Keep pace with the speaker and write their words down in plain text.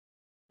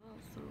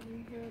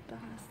at the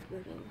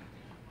hospital.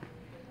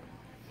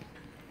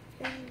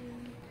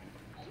 And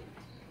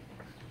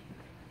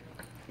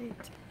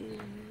it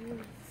is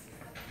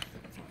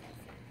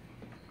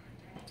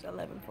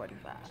 11:45.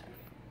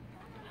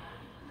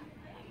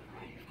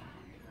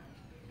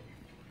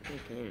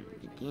 Okay,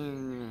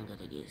 again, I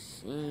gotta get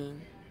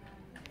seen.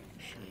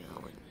 Show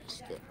y'all what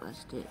step by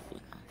step,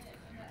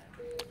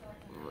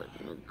 what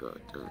to go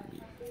through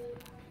me.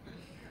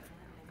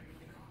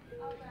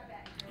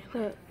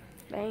 Look,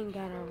 they ain't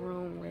got a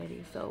room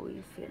ready, so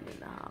we sitting in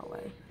the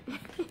hallway.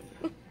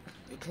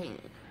 They clean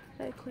it.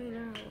 They clean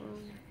our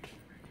room.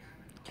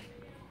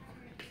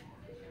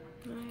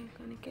 I'm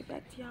gonna get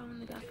back to y'all when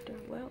the doctor.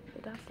 Well,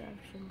 the doctor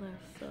actually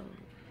left, so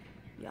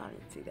y'all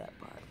didn't see that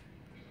part.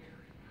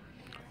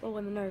 But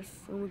when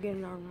we get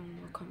in our room,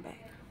 we'll come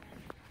back.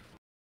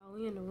 Oh,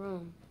 we in the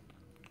room.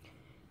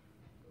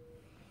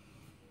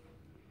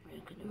 We're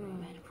gonna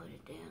remember to put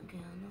it down,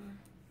 gown on.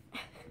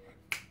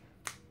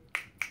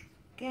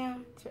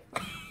 Gown.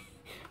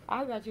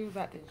 I thought you was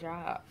about to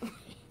drop.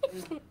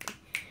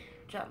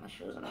 Drop my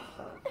shoes on the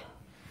floor.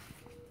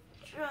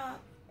 Drop.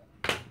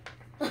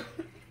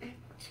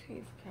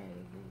 She's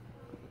crazy.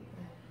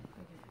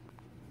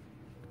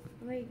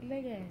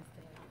 Leg ass.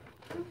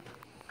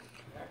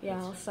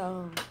 Y'all,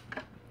 so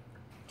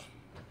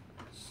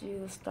she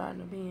was starting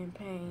to be in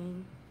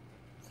pain.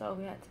 So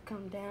we had to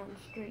come down the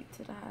street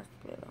to the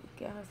hospital,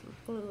 get her some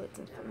fluids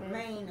and some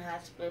medicine. Main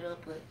hospital,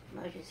 but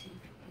emergency.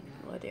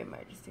 Well, the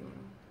emergency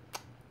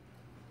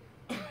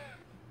room.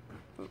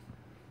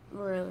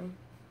 Really?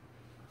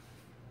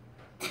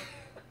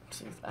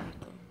 She's out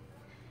there.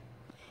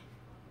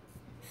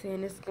 See,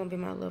 and this is gonna be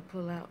my little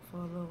pull out for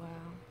a little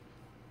while.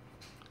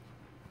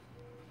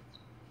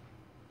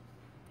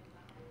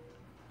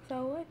 So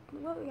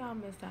what y'all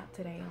missed out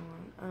today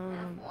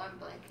on? One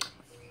blanket.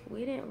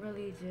 We didn't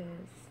really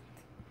just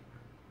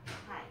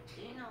Hi,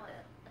 do you know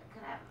what?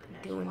 Could I have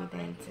do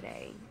anything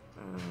today.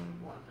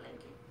 One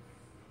blanket.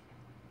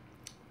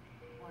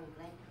 One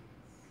blanket.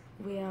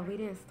 Yeah, we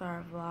didn't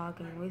start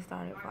vlogging. We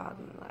started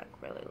vlogging like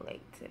really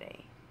late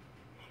today.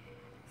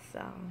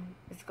 So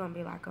it's gonna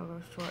be like a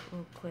little short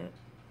little clip.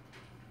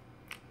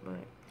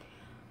 But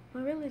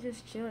we really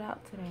just chilled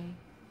out today.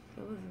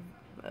 It was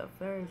a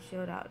very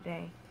chilled out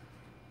day.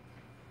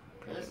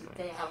 It was the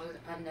day I was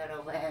under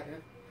the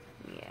weather.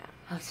 Yeah.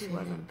 She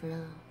wasn't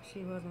feeling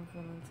too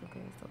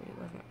good, so we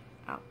wasn't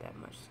out that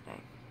much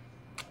today.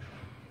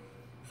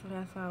 So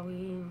that's why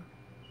we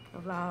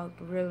vlogged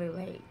really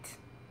late.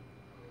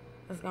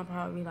 It's gonna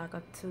probably be like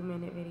a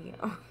 2-minute video.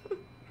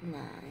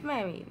 9.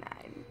 Maybe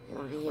 9.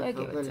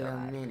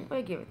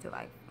 We'll give it to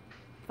like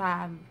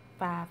 5-10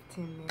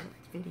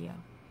 minutes video.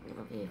 We're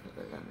gonna be here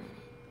for a little minute.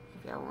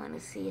 If y'all want to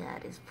see how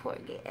this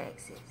port get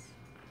access.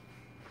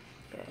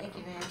 Yeah. Thank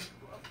you, man.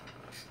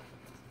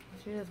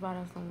 She just bought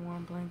us some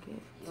warm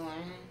blankets. You want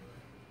it?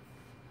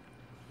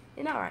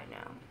 You're not right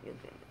now. You're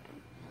good.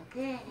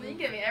 Okay. You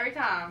get me every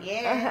time.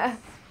 Yes.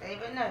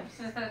 Favorite nurse.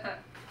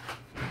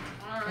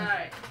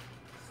 Alright.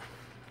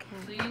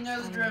 So you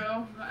know the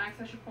drill. Go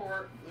access your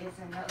port. Yes,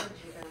 I know the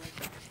drill.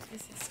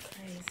 This is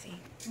crazy.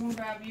 I'm gonna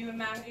grab you and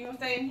Matt. You gonna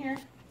stay in here?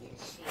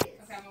 Yes, she is.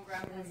 Okay, I'm gonna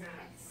grab her and Matt.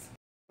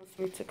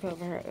 We to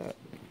cover her up.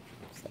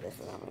 So that's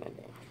what I'm gonna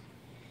do.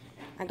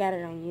 I got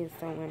it on you,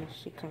 so when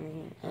she come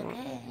in.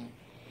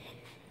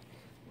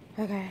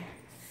 Okay.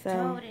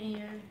 So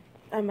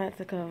I'm about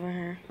to cover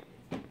her.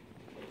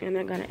 And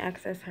they're gonna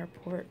access her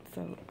port,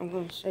 so I'm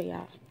gonna show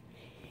y'all.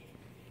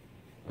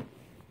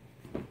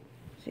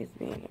 She's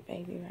being a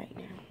baby right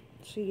now.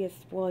 She gets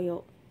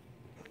spoiled.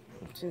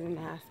 She's in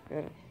the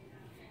hospital.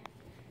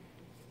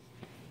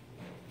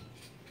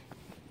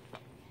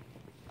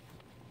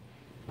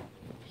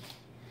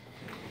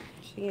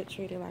 She get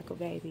treated like a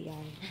baby,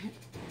 y'all.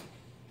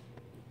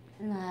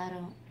 No, I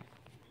don't.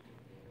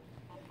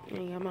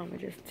 And your mama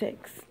just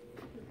texts.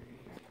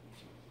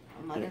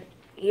 Mother?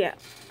 Yeah.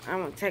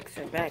 I'm gonna text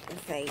her back and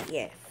say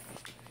yes.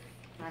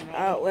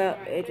 Oh, well,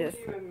 it just...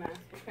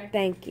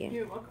 Thank you.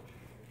 You're welcome.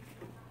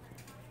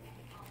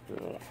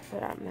 Yeah,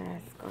 put our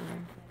mask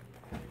on.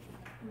 I'm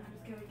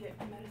just gonna get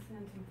medicine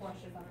and some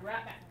flushes. I'll be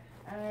right back.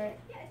 Alright.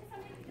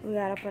 We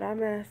gotta put our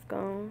mask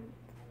on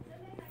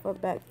for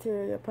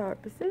bacterial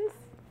purposes.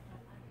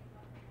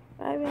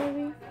 Right,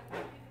 baby?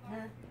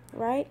 Huh?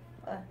 Right?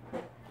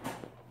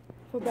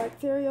 For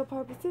bacterial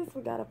purposes,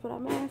 we gotta put our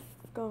masks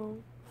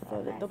on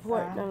so that the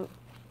port don't...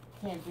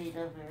 Can't breathe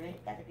over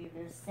it. Gotta be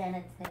real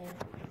sanitary.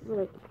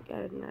 Look, got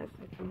a nice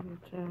looking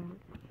child.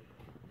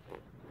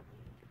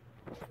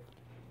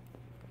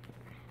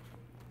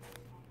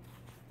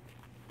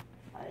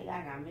 Oh, they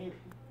got our mute.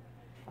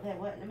 Okay,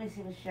 what? Let me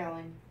see what's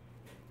showing.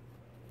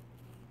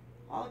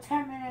 Oh,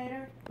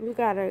 Terminator. You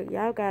got her,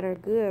 y'all got her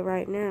good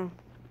right now.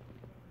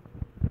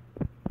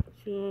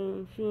 She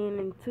ain't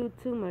in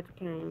too much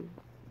pain.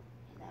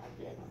 That would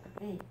be like a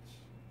bitch.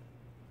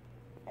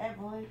 Hey,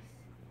 boys.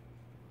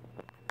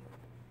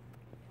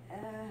 I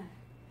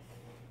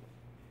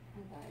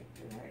like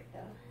to hurt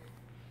though.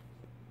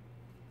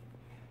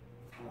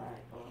 I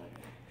like order.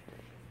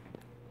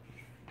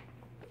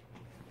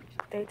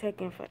 They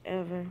taking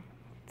forever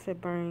to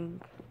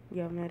bring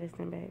your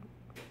medicine back.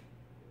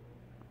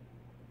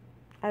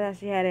 I thought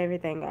she had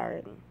everything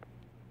already.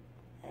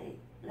 Hey,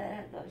 let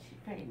her go. She's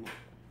pregnant.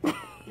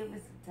 Give her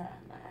some time,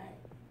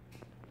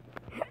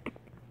 alright?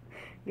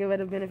 Give her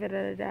the benefit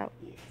of the doubt.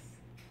 Yes.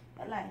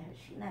 I like her.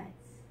 She nice.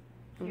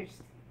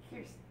 Kirsten.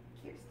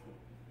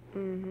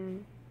 Mm-hmm.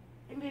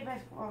 NBA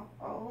basketball.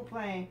 Oh, who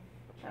playing?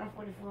 Channel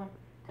 44.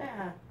 Damn.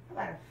 I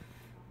got a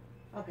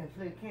fucking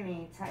flip. Can't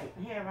even type.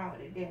 Hair around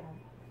with it damn.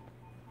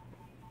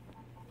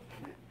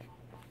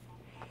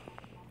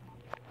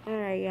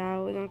 Alright,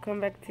 y'all. We're gonna come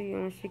back to you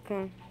when she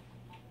comes.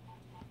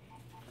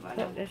 Come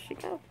Oh, on, there she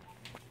go.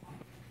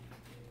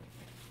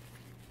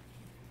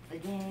 the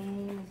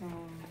game is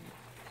on.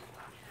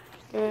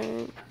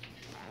 Good.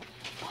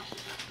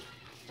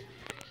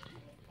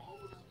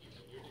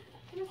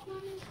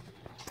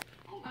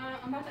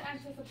 I'm about to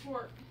access the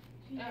port.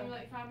 Can you give me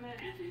like 5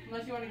 minutes?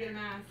 Unless you want to get a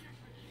mask.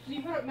 Can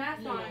you put a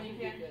mask on and you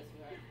can?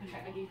 Okay,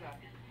 I'll give you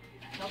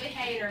 5. Don't be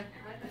hater.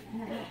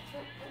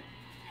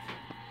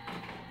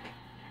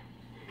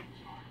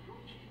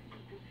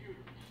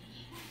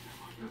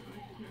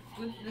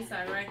 This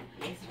side, right?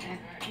 Yes, ma'am.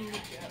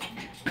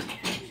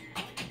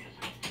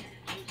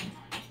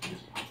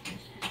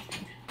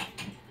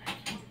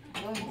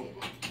 Go ahead.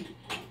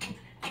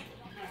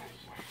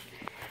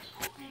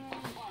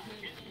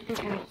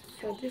 Okay,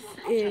 so this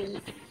is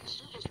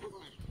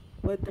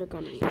what they're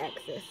gonna be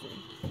accessing.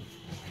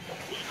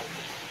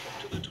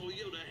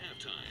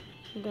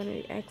 They're gonna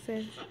be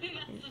accessing.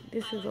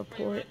 This is a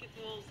port.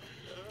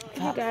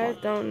 If you guys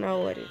don't know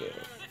what it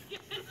is,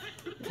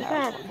 it's a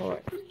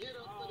passport.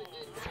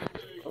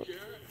 Oh,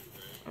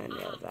 my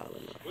nails all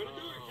in it.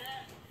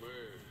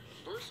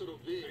 Versatile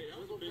big.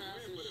 Dribble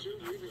passes,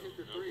 shoot, even hit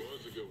the three. That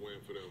was a good win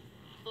for them.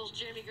 Little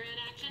Jeremy Grant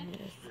action. Yes.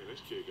 Man,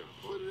 this kid got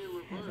put it in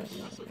reverse.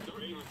 That's a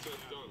dunk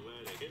contest dunk,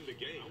 man. In the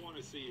game. I want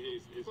to see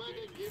his game.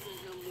 Giving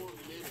him more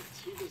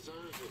minutes. He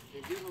deserves it.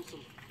 And give him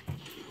some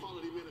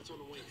quality minutes on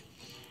the wing.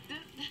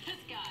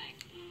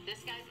 This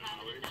guy's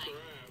having a night.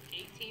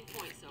 18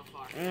 points so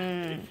far.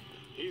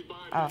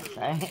 Oh,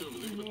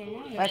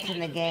 sorry. Watching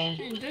the game.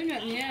 I ain't doing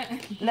nothing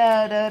yet. No.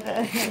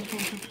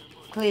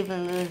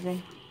 Cleveland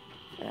losing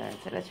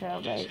to the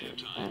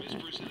Trailblazers.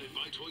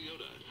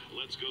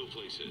 Let's go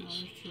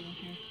places.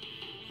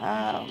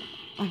 Oh.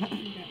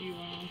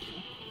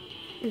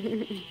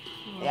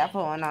 Yeah, I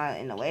put one on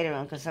in the waiting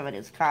room because somebody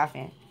was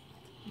coughing.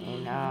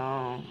 And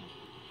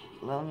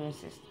low immune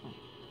system.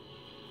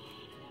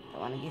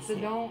 Don't want to get So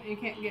sick. you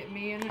can't get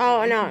me in it.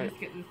 Oh, You no. can just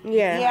get this.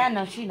 Yeah. Yeah, I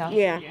know. She knows.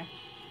 Yeah.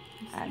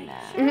 I know.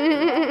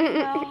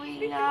 Yeah.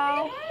 We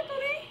know.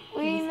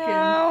 We Just know.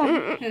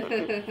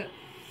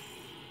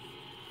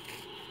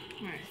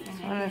 Alright, so Just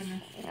I'm wanna,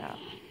 gonna- you know,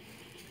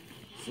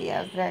 see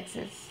how's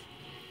Texas.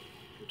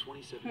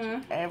 Huh?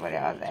 Everybody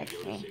always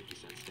asks me,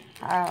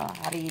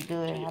 how do you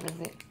do it? How does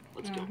it?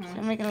 So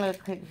I'm making a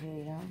little quick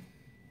video.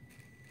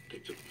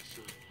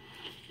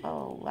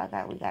 Oh,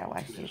 we gotta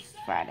watch this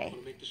Friday.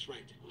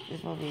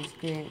 This movie is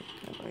good.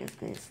 It's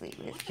good sleep.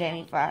 It's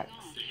Jamie Foxx,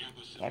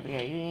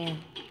 Gabrielle Union,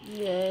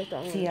 Yeah,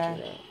 don't want to do T.I.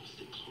 that.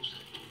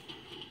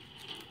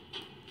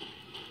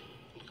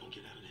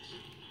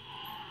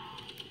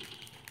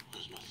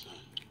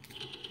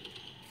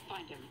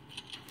 Find him.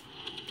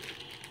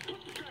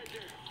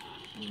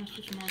 I want to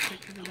see some more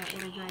pictures of that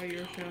little girl you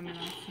were showing me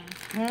last time.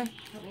 Hmm?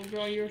 That little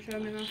girl you were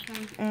showing me last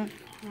time.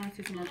 I want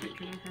to see some more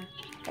pictures of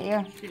her.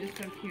 Yeah. She is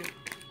so cute.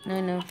 No.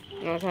 You know what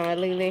I'm talking about,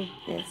 Lily?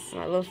 Yes.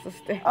 My little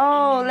sister.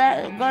 Oh,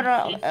 go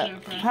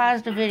to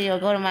pause the video.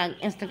 Go to my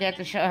Instagram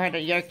to show her the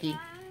Yerky,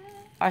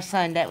 our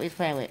son that we was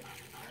playing with.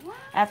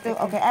 After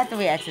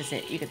we access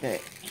it, you can do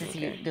it since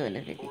you're doing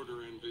the video.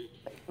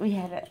 We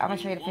had I'm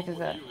gonna show you the pictures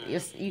of.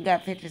 You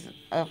got pictures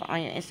of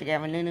on your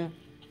Instagram of Nunu.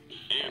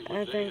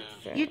 I think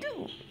so. You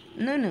do,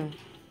 Nunu.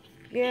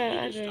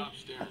 Yeah, I do.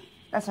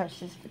 That's our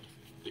sister.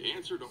 The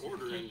answer to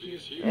order envy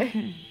is here.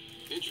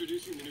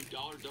 Introducing the new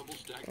 $1 double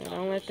stack tacos.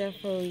 Don't let that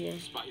fool you.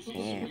 Spicy,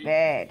 Yeah, sweet,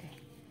 bad.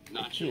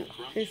 nacho Cute.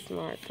 crunch, She's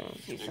smart, though.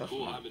 She's and so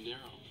cool smart. habanero.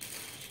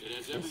 It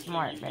has She's everything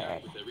smart, you got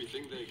bad. with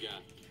everything they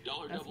got.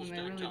 $1 That's double when stack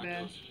they're really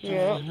bad. tacos.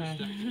 Yeah. Stacked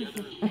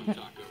together in one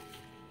taco.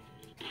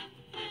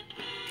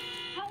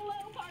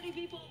 Hello, party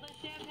people. The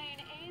champagne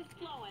is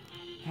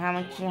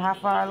flowing. How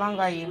far along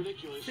are you?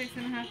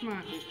 6.5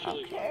 months.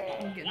 Okay.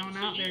 I'm getting on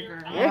out there,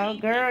 girl. Oh,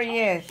 girl,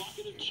 yes.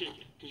 Bucket of chicken.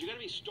 'Cause you gotta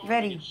be starving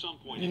Ready? at some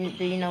point.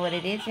 Do you know what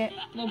it is yet?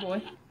 Little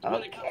boy.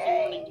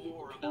 Okay.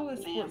 Oh,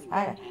 it's sports.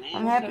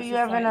 I'm happy you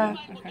having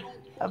Okay.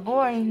 a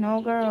boy,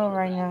 no girl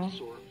right now.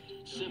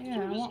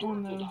 Yeah, I want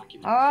one though.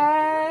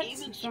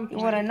 What? Some You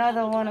want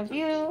another one of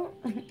you?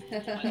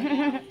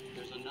 Yeah,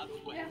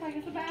 like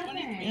it's a bad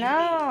thing. No,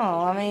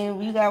 I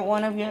mean you got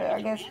one of your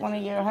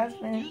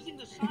husbands.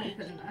 That's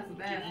a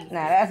bad thing.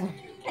 Nah, that's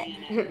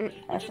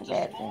a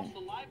bad thing.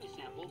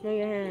 Move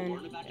your hand.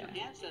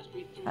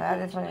 I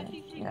just want to,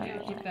 Yeah,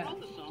 keep that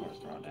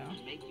cholesterol down.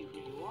 Make you who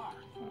you are.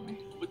 For me.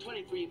 With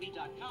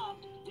 23andMe.com,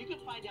 you can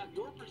find out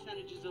your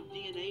percentages of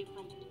DNA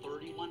from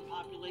 31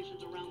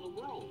 populations around the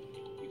world.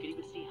 You can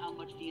even see how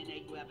much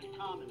DNA you have in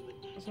common with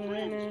So right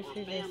friends now or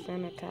she's just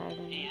family.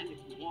 sanitizing. And if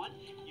you want,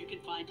 you can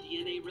find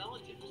DNA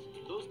relatives.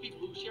 Those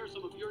people who share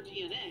some of your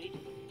DNA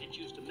and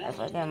choose to That's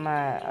message like in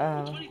my,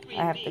 I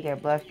have to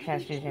get blood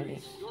transfusion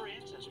this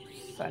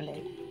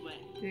Sunday.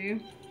 Do you?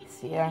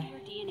 So yeah,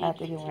 I have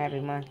to get one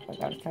every month,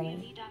 like I was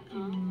telling you.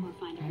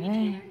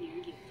 Alright.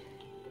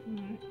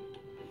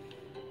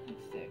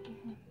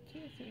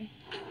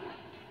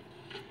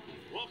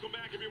 Welcome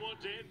back, everyone,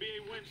 to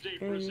NBA Wednesday,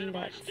 And presented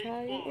by that's State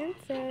how you Farm.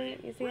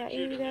 insert. You see how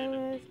easy that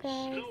was,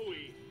 guys?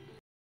 Snowy.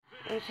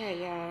 Okay,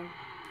 y'all.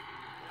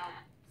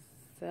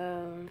 So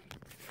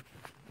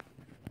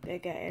they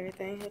got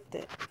everything hooked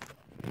up.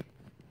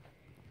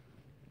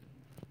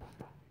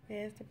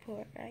 There's the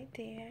port right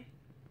there.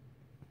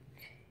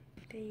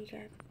 Then you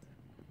got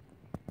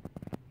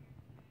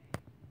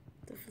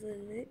the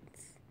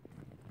fluids.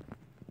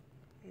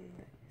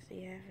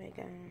 See how they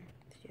going.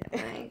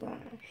 I ain't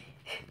going.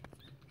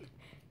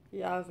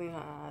 Y'all seen her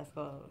eyes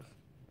closed.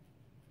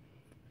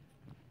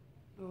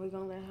 But we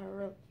gonna let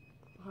her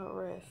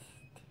rest.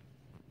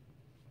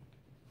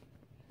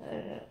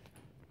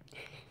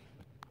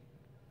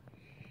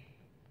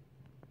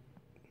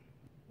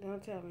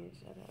 Don't tell me to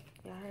shut up.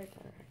 Y'all heard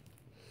that,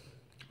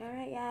 right?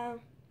 Alright, y'all.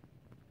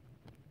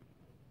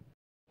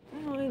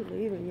 Oh, we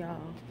leaving,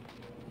 y'all.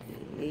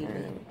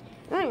 Leaving.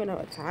 I don't even know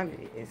what time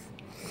it is.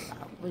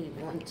 We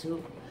want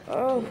to.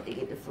 Oh, To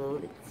get the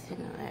fluids, you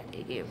know, I have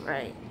to get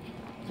right.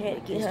 she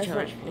had to get her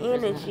Discharge some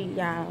papers energy,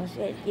 now. y'all. She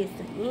had to get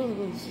some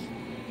energy.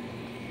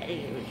 I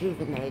get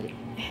rejuvenated.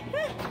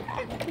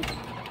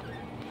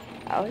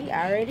 Oh, he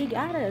already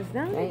got us,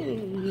 don't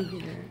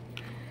he?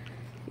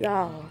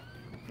 Y'all,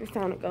 it's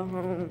time to go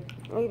home.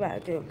 What we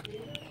about to do?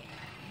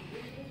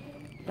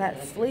 About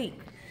to sleep.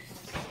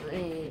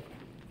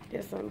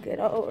 Get some good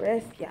old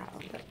rest,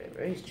 y'all.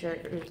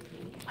 Racetrack.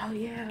 Oh,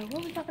 yeah.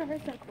 What we talking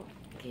racetrack for?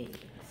 Okay.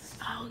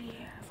 Oh,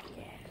 yeah. Some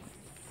gas.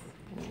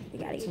 You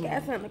gotta get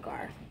gas in the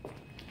car.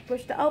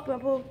 Push the open,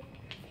 Pooh.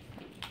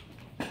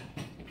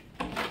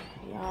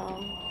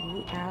 Y'all,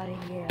 we out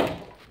of here.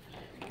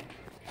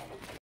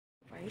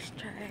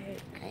 Racetrack.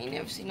 I ain't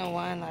never seen no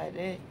wine like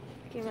that.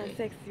 Get my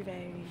sexy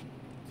baby.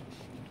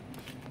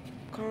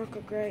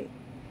 Conquer grape.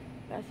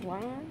 That's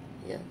wine?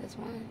 Yeah, that's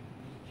wine.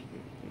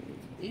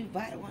 You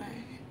buy the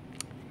wine.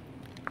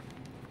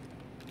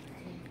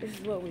 This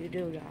is what we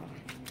do, y'all.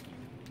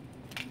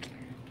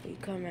 We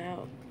come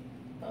out.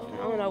 I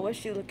don't know what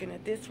she looking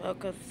at this for,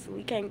 because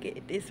we can't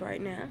get this right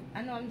now.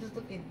 I know, I'm just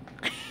looking.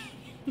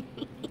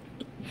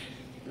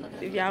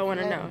 If y'all want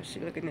to know,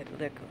 she looking at the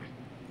liquor.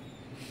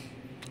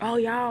 Oh,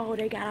 y'all,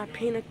 they got our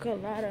pina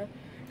colada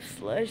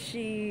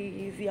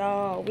slushies,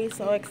 y'all. We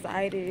so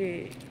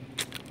excited.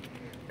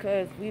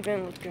 Because we've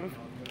been looking.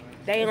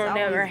 They don't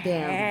never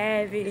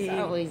have it. It's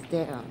always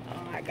down.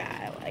 Oh, my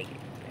God. Like,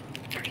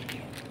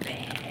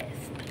 best.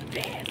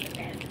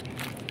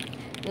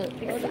 Look,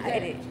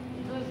 Excited.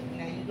 Look,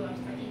 now you gonna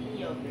start eating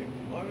yogurt.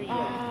 Oreo.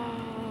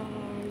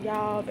 Oh,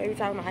 y'all, every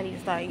time I need to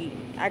start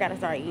eating, I gotta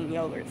start eating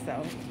yogurt,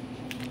 so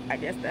I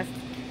guess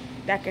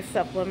that can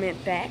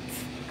supplement that,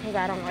 because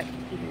I don't like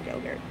eating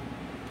yogurt.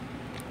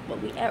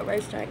 But we at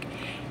racetrack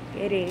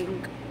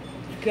getting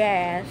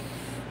gas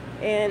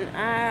and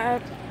our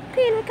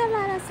pina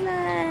colada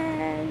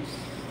slush.